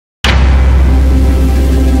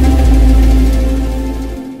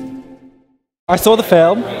I saw the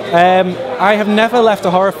film. I have never left a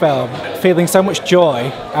horror film feeling so much joy,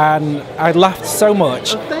 and I laughed so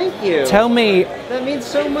much. Oh, thank you. Tell me... That means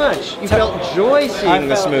so much. You felt joy seeing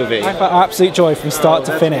this movie. I felt absolute joy from start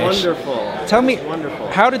to finish. Wonderful. Tell me,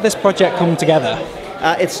 how did this project come together?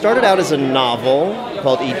 It started out as a novel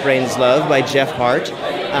called Eat Brains Love by Jeff Hart,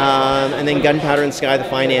 and then Gunpowder and Sky, the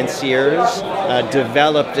financiers,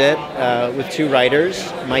 developed it with two writers,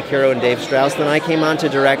 Mike Hero and Dave Strauss. Then I came on to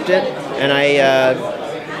direct it, and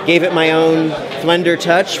I gave it my own Flender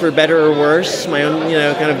touch, for better or worse, my own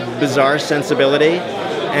kind of bizarre sensibility,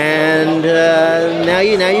 and now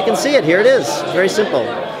you can see it. Here it is. It's very simple.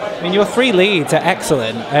 I mean, your three leads are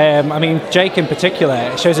excellent. I mean, Jake in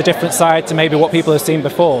particular shows a different side to maybe what people have seen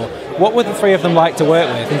before. What were the three of them like to work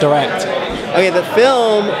with and direct? Okay, the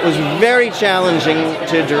film was very challenging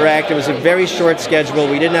to direct. It was a very short schedule.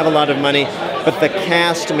 We didn't have a lot of money, but the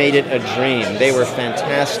cast made it a dream. They were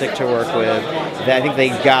fantastic to work with. I think they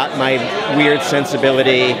got my weird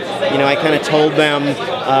sensibility. I kind of told them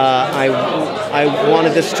I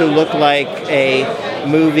wanted this to look like a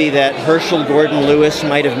movie that Herschel Gordon Lewis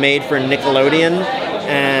might have made for Nickelodeon,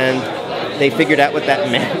 and they figured out what that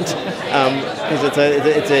meant. Because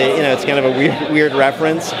it's kind of a weird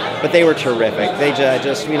reference, but they were terrific. They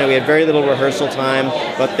just we had very little rehearsal time,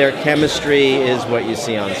 but their chemistry is what you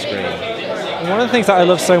see on screen. And one of the things that I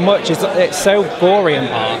love so much is that it's so gory in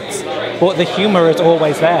parts, but the humor is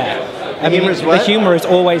always there. The humor is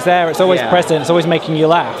always there. It's always present. It's always making you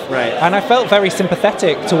laugh. Right. And I felt very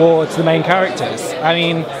sympathetic towards the main characters. I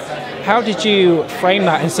mean, how did you frame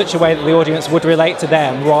that in such a way that the audience would relate to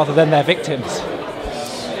them rather than their victims?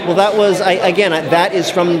 Well, that was that is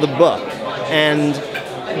from the book, and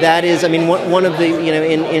that is, one of the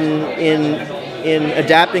in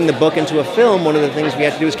adapting the book into a film, one of the things we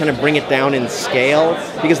have to do is kind of bring it down in scale,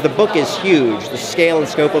 because the book is huge. The scale and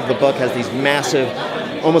scope of the book has these massive,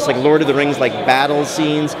 almost like Lord of the Rings like battle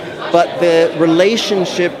scenes, but the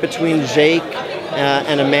relationship between Jake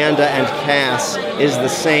and Amanda and Cass is the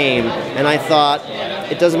same, and I thought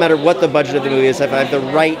it doesn't matter what the budget of the movie is, if I have the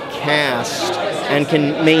right cast and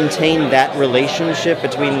can maintain that relationship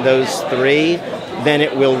between those three, then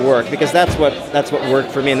it will work, because that's what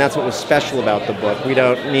worked for me, and that's what was special about the book. We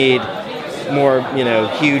don't need more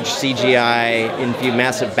huge CGI in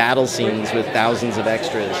massive battle scenes with thousands of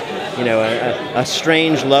extras. A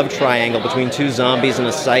strange love triangle between two zombies and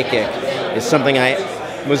a psychic is something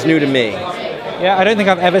was new to me. Yeah, I don't think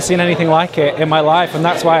I've ever seen anything like it in my life, and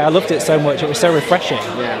that's why I loved it so much. It was so refreshing.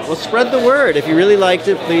 Yeah, well, spread the word. If you really liked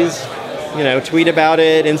it, please tweet about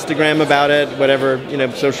it, Instagram about it, whatever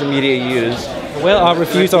social media you use. Well, our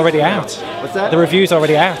review's already out. What's that? The review's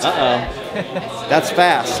already out. That's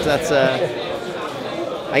fast. That's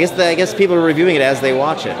I guess people are reviewing it as they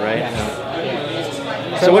watch it, right?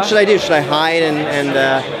 Yeah. So what should I do? Should I hide and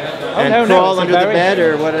crawl under the bed,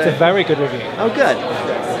 or what? It's a very good review. Oh, good.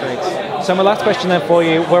 Thanks. So my last question then for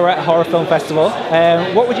you: we're at a horror film festival.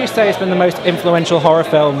 What would you say has been the most influential horror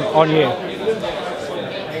film on you?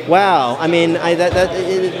 Wow,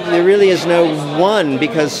 there really is no one,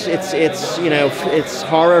 because it's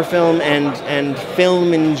horror film and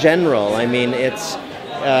film in general. I mean, it's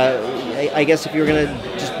I guess if you were going to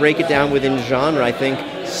just break it down within genre, I think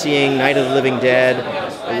seeing Night of the Living Dead,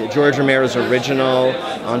 George Romero's original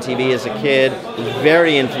on TV as a kid, was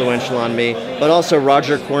very influential on me. But also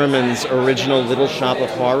Roger Corman's original Little Shop of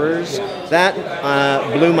Horrors, that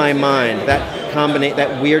blew my mind.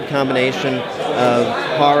 That weird combination of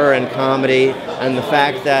horror and comedy, and the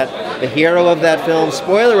fact that the hero of that film,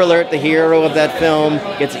 spoiler alert, the hero of that film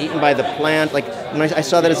gets eaten by the plant. Like, when I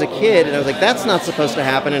saw that as a kid, and I was like, that's not supposed to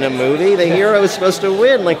happen in a movie. The hero is supposed to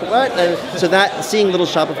win. Like, what? And so that, seeing Little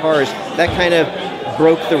Shop of Horrors, that kind of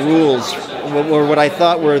broke the rules, or what I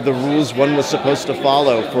thought were the rules one was supposed to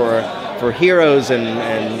follow for heroes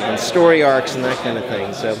and story arcs and that kind of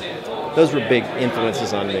thing. So those were big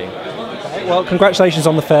influences on me. Well, congratulations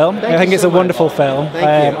on the film. I think it's a wonderful film.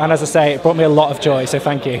 Thank you. And as I say, it brought me a lot of joy, so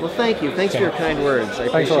thank you. Well, thank you. Thanks for your kind words. I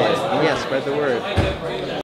appreciate it. Yes, spread the word.